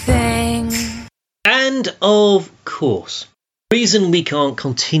everything. And of course, the reason we can't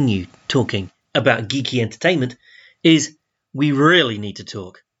continue talking about geeky entertainment is we really need to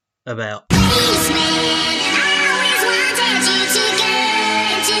talk about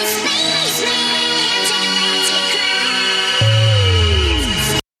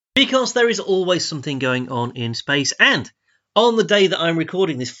because there is always something going on in space, and on the day that I'm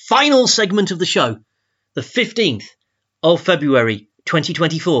recording this final segment of the show, the 15th of February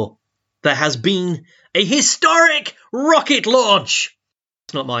 2024, there has been a historic rocket launch.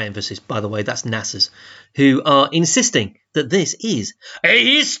 It's not my emphasis, by the way, that's NASA's, who are insisting that this is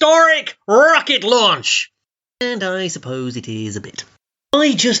a historic rocket launch. And I suppose it is a bit.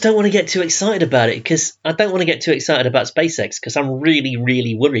 I just don't want to get too excited about it, because I don't want to get too excited about SpaceX, because I'm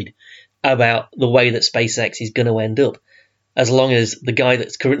really worried about the way that SpaceX is going to end up, as long as the guy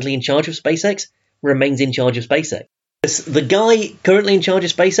that's currently in charge of SpaceX remains in charge of SpaceX. The guy currently in charge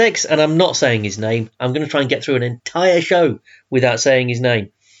of SpaceX, and I'm not saying his name, I'm going to try and get through an entire show without saying his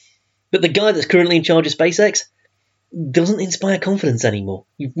name, but the guy that's currently in charge of SpaceX doesn't inspire confidence anymore.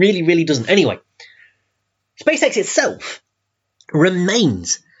 He really doesn't. Anyway, SpaceX itself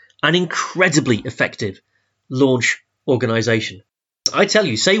remains an incredibly effective launch organisation. I tell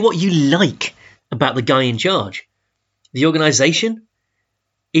you, say what you like about the guy in charge. The organisation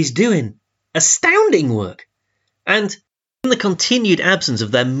is doing astounding work. And in the continued absence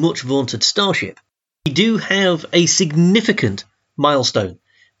of their much vaunted Starship, we do have a significant milestone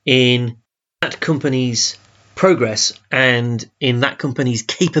in that company's progress and in that company's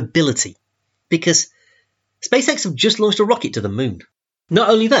capability. Because SpaceX have just launched a rocket to the moon. Not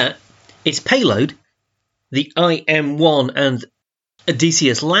only that, its payload, the IM-1 and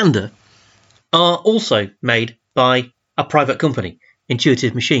Odysseus lander, are also made by a private company,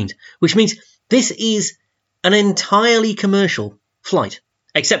 Intuitive Machines, which means this is an entirely commercial flight,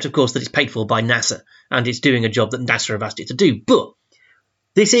 except of course that it's paid for by NASA and it's doing a job that NASA have asked it to do. But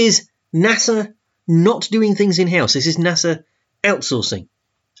this is NASA not doing things in-house. This is NASA outsourcing.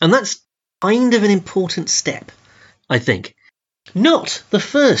 And that's kind of an important step, I think. Not the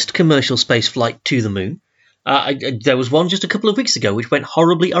first commercial space flight to the moon. There was one just a couple of weeks ago which went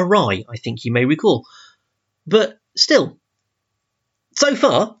horribly awry, I think you may recall. But still, so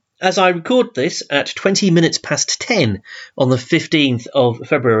far, as I record this at 20 minutes past 10 on the 15th of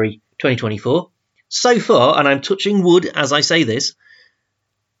February 2024, so far, and I'm touching wood as I say this,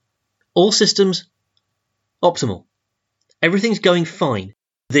 all systems optimal. Everything's going fine.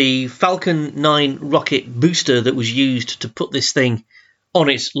 The Falcon 9 rocket booster that was used to put this thing on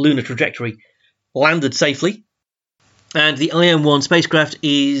its lunar trajectory landed safely, and the IM-1 spacecraft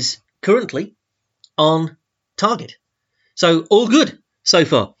is currently on target. So all good so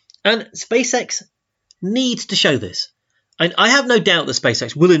far. And SpaceX needs to show this. And I have no doubt that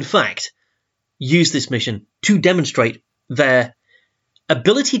SpaceX will in fact use this mission to demonstrate their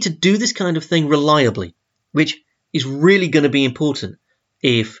ability to do this kind of thing reliably, which is really going to be important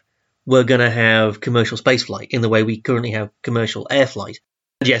if we're going to have commercial spaceflight in the way we currently have commercial air flight.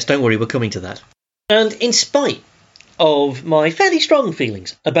 And yes, don't worry, we're coming to that. And in spite of my fairly strong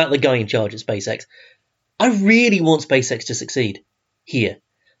feelings about the guy in charge at SpaceX, I really want SpaceX to succeed here,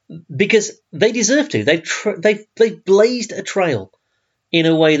 because they deserve to. They've blazed a trail in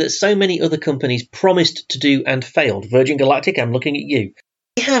a way that so many other companies promised to do and failed. Virgin Galactic, I'm looking at you.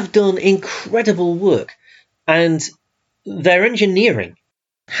 They have done incredible work, and their engineering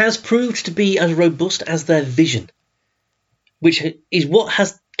has proved to be as robust as their vision, which is what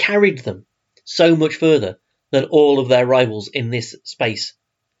has carried them so much further than all of their rivals in this space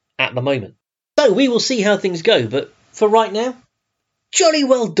at the moment. So we will see how things go, but for right now, jolly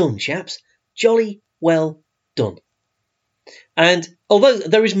well done, chaps. Jolly well done. And although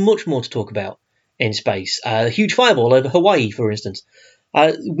there is much more to talk about in space, a huge fireball over Hawaii, for instance,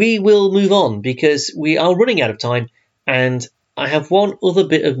 we will move on because we are running out of time, and I have one other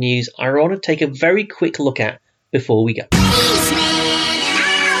bit of news I want to take a very quick look at before we go.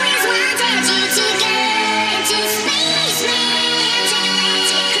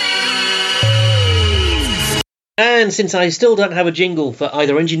 And since I still don't have a jingle for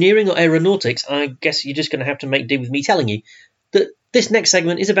either engineering or aeronautics, I guess you're just going to have to make do with me telling you that this next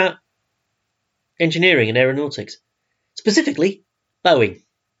segment is about engineering and aeronautics. Specifically, Boeing.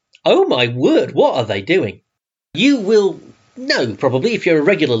 Oh my word, what are they doing? You will know, probably, if you're a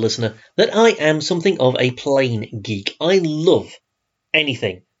regular listener, that I am something of a plane geek. I love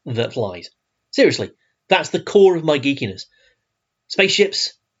anything that flies. Seriously, that's the core of my geekiness.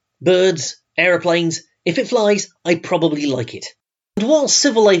 Spaceships, birds, aeroplanes. If it flies, I probably like it. And while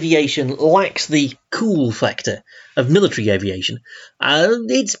civil aviation lacks the cool factor of military aviation,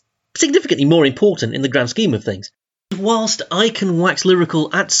 it's significantly more important in the grand scheme of things. Whilst I can wax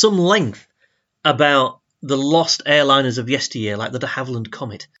lyrical at some length about the lost airliners of yesteryear, like the de Havilland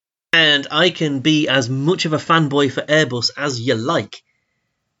Comet, and I can be as much of a fanboy for Airbus as you like,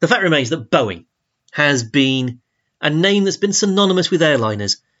 the fact remains that Boeing has been a name that's been synonymous with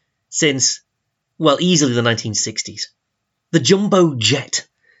airliners since, well, easily the 1960s. The jumbo jet,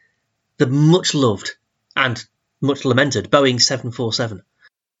 the much-loved and much-lamented Boeing 747,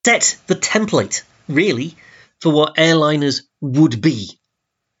 set the template, really, for what airliners would be.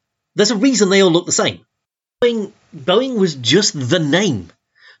 There's a reason they all look the same. Boeing was just the name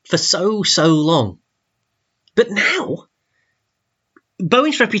for so long. But now,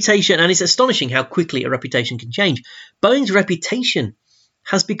 Boeing's reputation, and it's astonishing how quickly a reputation can change, Boeing's reputation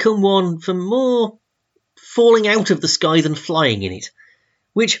has become one for more falling out of the sky than flying in it,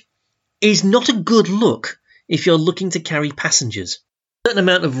 which is not a good look if you're looking to carry passengers. A certain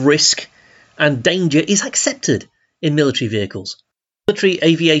amount of risk and danger is accepted in military vehicles. Military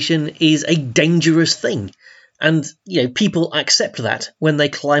aviation is a dangerous thing, and people accept that when they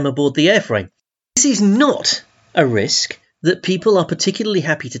climb aboard the airframe. This is not a risk that people are particularly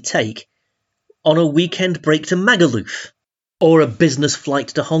happy to take on a weekend break to Magaluf or a business flight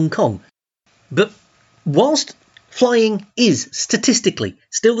to Hong Kong. But whilst flying is statistically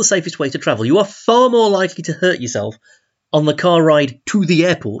still the safest way to travel, you are far more likely to hurt yourself on the car ride to the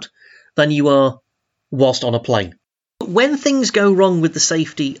airport than you are whilst on a plane. But when things go wrong with the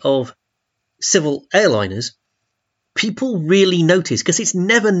safety of civil airliners, people really notice because it's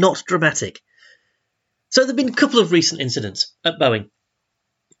never not dramatic. So there have been a couple of recent incidents at Boeing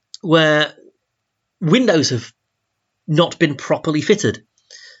where windows have not been properly fitted.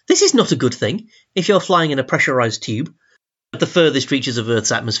 This is not a good thing if you're flying in a pressurised tube at the furthest reaches of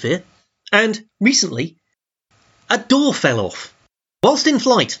Earth's atmosphere. And recently, a door fell off whilst in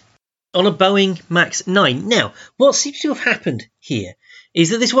flight on a Boeing MAX 9. Now, what seems to have happened here is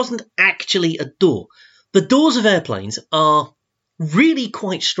that this wasn't actually a door. The doors of airplanes are really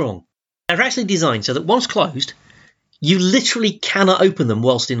quite strong. They're actually designed so that once closed, you literally cannot open them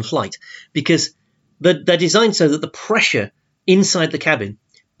whilst in flight because they're designed so that the pressure inside the cabin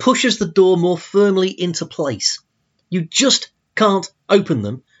pushes the door more firmly into place. You just can't open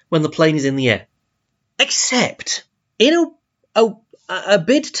them when the plane is in the air. Except, in a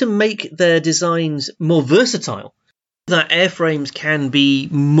bid to make their designs more versatile, that airframes can be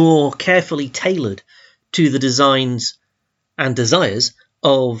more carefully tailored to the designs and desires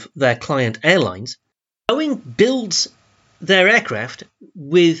of their client airlines, Boeing builds their aircraft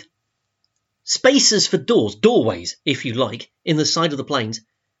with spaces for doors, doorways, if you like, in the side of the planes,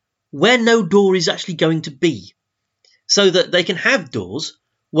 where no door is actually going to be, so that they can have doors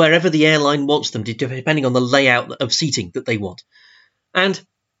wherever the airline wants them, depending on the layout of seating that they want. And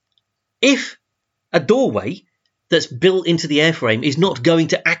if a doorway that's built into the airframe is not going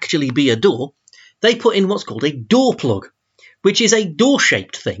to actually be a door, they put in what's called a door plug, which is a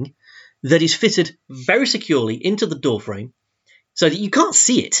door-shaped thing that is fitted very securely into the door frame so that you can't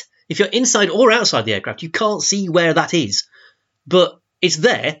see it. If you're inside or outside the aircraft, you can't see where that is. But it's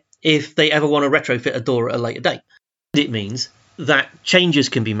there if they ever want to retrofit a door at a later date. It means that changes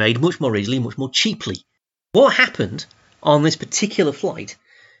can be made much more easily, much more cheaply. What happened on this particular flight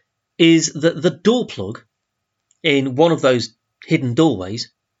is that the door plug in one of those hidden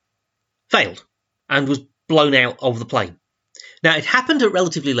doorways failed and was blown out of the plane. Now, it happened at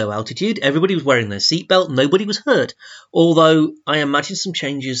relatively low altitude. Everybody was wearing their seatbelt. Nobody was hurt, although I imagine some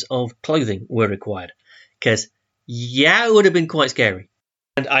changes of clothing were required because, yeah, it would have been quite scary.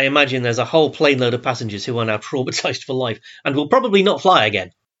 And I imagine there's a whole plane load of passengers who are now traumatised for life and will probably not fly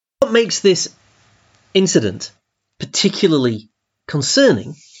again. What makes this incident particularly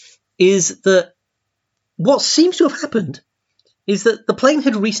concerning is that what seems to have happened is that the plane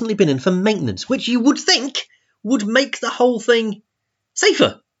had recently been in for maintenance, which you would think would make the whole thing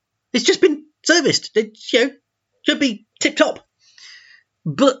safer. It's just been serviced. It should be tip-top.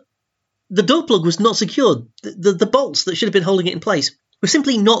 But the door plug was not secured. The bolts that should have been holding it in place were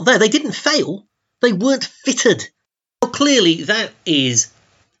simply not there. They didn't fail. They weren't fitted. Well, clearly, that is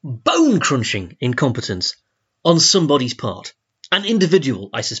bone-crunching incompetence on somebody's part. An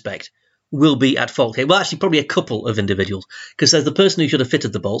individual, I suspect, will be at fault here. Well, actually, probably a couple of individuals, because there's the person who should have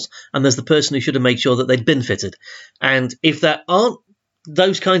fitted the bolts, and there's the person who should have made sure that they'd been fitted. And if there aren't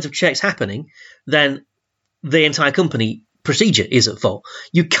those kinds of checks happening, then the entire company procedure is at fault.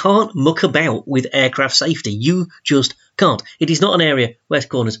 You can't muck about with aircraft safety. You just can't. It is not an area where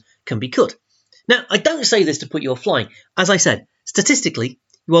corners can be cut. Now, I don't say this to put you off flying. As I said, statistically,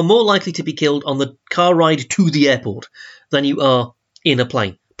 you are more likely to be killed on the car ride to the airport than you are in a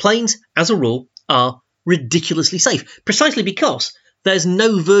plane. Planes, as a rule, are ridiculously safe, precisely because there's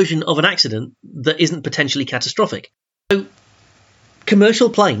no version of an accident that isn't potentially catastrophic. So, commercial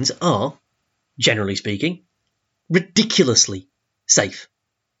planes are, generally speaking, ridiculously safe,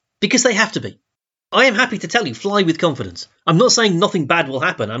 because they have to be. I am happy to tell you, fly with confidence. I'm not saying nothing bad will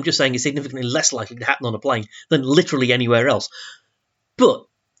happen, I'm just saying it's significantly less likely to happen on a plane than literally anywhere else. But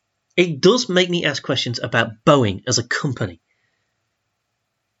it does make me ask questions about Boeing as a company.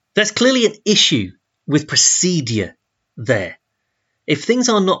 There's clearly an issue with procedure there. If things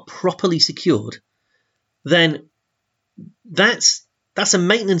are not properly secured, then that's a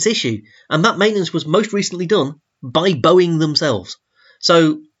maintenance issue, and that maintenance was most recently done by Boeing themselves.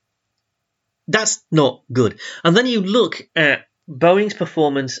 So that's not good. And then you look at Boeing's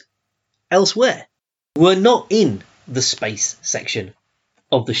performance elsewhere. We're not in the space section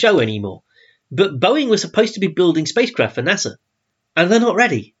of the show anymore, but Boeing was supposed to be building spacecraft for NASA, and they're not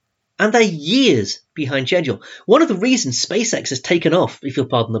ready. And they're years behind schedule. One of the reasons SpaceX has taken off, if you'll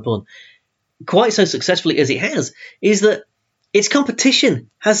pardon the pun, quite so successfully as it has, is that its competition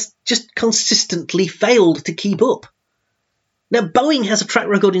has just consistently failed to keep up. Now, Boeing has a track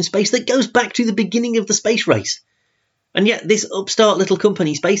record in space that goes back to the beginning of the space race. And yet this upstart little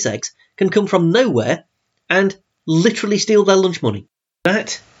company, SpaceX, can come from nowhere and literally steal their lunch money.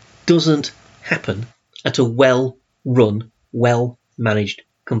 That doesn't happen at a well-run, well-managed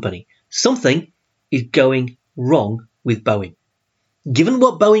company. Something is going wrong with Boeing. Given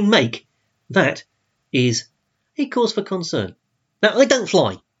what Boeing make, that is a cause for concern. Now, I don't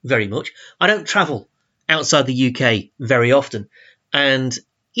fly very much. I don't travel outside the UK very often. And,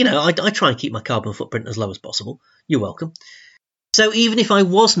 I try and keep my carbon footprint as low as possible. You're welcome. So even if I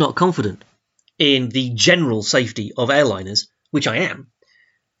was not confident in the general safety of airliners, which I am,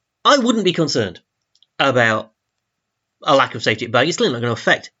 I wouldn't be concerned about a lack of safety at Boeing. It's still not going to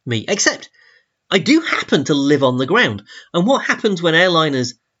affect me, except I do happen to live on the ground. And what happens when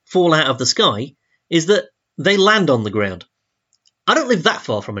airliners fall out of the sky is that they land on the ground. I don't live that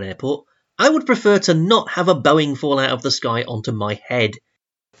far from an airport. I would prefer to not have a Boeing fall out of the sky onto my head.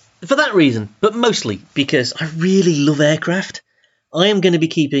 For that reason, but mostly because I really love aircraft, I am going to be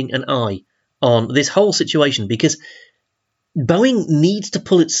keeping an eye on this whole situation because Boeing needs to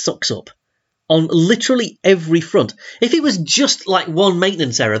pull its socks up on literally every front. If it was just like one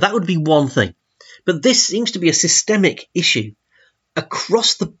maintenance error, that would be one thing. But this seems to be a systemic issue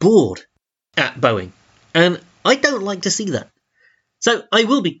across the board at Boeing. And I don't like to see that. So I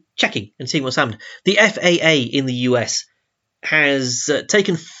will be checking and seeing what's happened. The FAA in the US has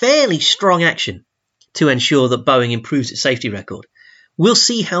taken fairly strong action to ensure that Boeing improves its safety record. We'll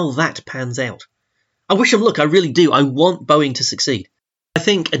see how that pans out. I wish them luck, I really do. I want Boeing to succeed. I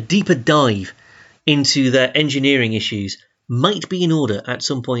think a deeper dive into their engineering issues might be in order at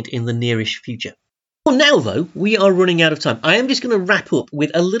some point in the nearish future. For now, though, we are running out of time. I am just going to wrap up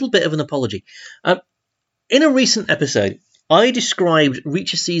with a little bit of an apology. In a recent episode, I described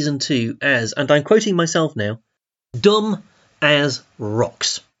Reacher Season 2 as, and I'm quoting myself now, dumb as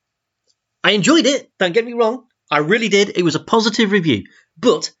rocks. I enjoyed it, don't get me wrong. I really did. It was a positive review.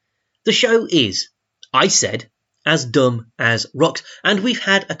 But the show is, I said, as dumb as rocks. And we've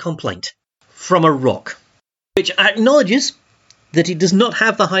had a complaint from a rock, which acknowledges that it does not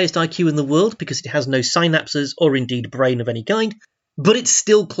have the highest IQ in the world because it has no synapses or indeed brain of any kind, but it's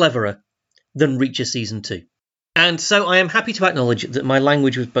still cleverer than Reacher Season 2. And so I am happy to acknowledge that my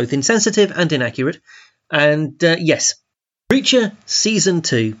language was both insensitive and inaccurate. And yes, Reacher Season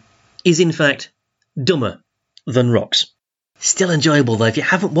 2 is in fact dumber than rocks. Still enjoyable though. If you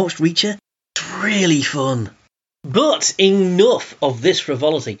haven't watched Reacher, it's really fun. But enough of this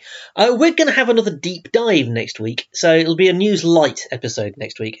frivolity. We're going to have another deep dive next week, so it'll be a news light episode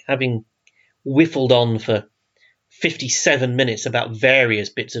next week, having whiffled on for 57 minutes about various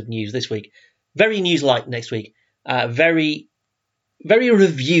bits of news this week. Very news light next week. Very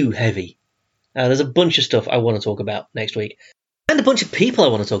review heavy. There's a bunch of stuff I want to talk about next week. And a bunch of people I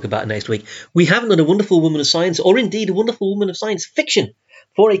want to talk about next week. We haven't done a Wonderful Woman of Science, or indeed a Wonderful Woman of Science fiction,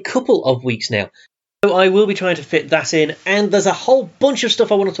 for a couple of weeks now. So I will be trying to fit that in, and there's a whole bunch of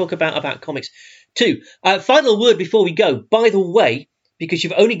stuff I want to talk about comics too. Final word before we go. By the way, because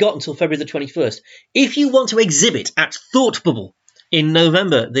you've only got until February the 21st, if you want to exhibit at Thought Bubble in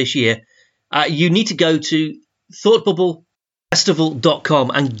November this year, you need to go to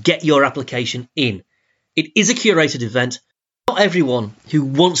thoughtbubblefestival.com and get your application in. It is a curated event. Not everyone who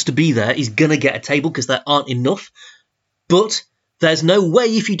wants to be there is going to get a table because there aren't enough, but there's no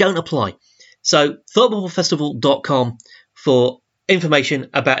way if you don't apply. So thoughtbubblefestival.com for information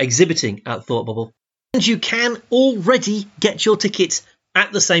about exhibiting at Thought Bubble. And you can already get your tickets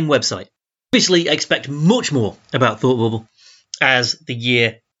at the same website. Obviously, expect much more about Thought Bubble as the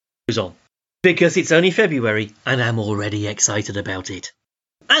year goes on, because it's only February and I'm already excited about it.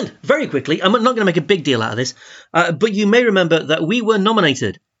 And very quickly, I'm not going to make a big deal out of this, but you may remember that we were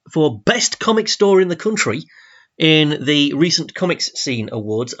nominated for Best Comic Store in the country in the recent Comics Scene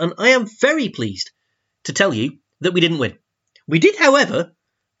Awards, and I am very pleased to tell you that we didn't win. We did, however,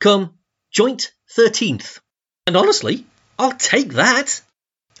 come joint 13th. And honestly, I'll take that.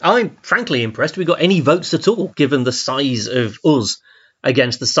 I'm frankly impressed we got any votes at all, given the size of us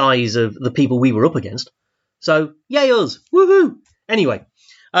against the size of the people we were up against. So, yay us. Woohoo! Anyway,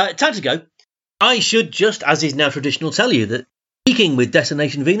 time to go. I should just, as is now traditional, tell you that Geeking with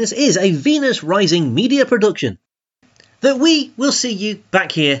Destination Venus is a Venus Rising media production. That we will see you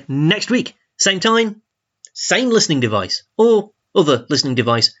back here next week. Same time, same listening device, or other listening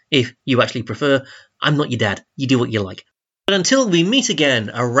device if you actually prefer. I'm not your dad. You do what you like. But until we meet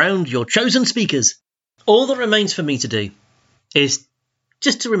again around your chosen speakers, all that remains for me to do is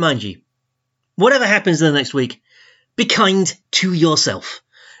just to remind you, whatever happens in the next week, be kind to yourself.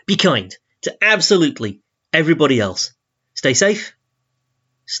 Be kind to absolutely everybody else. Stay safe,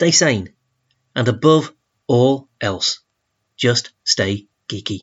 stay sane, and above all else, just stay geeky.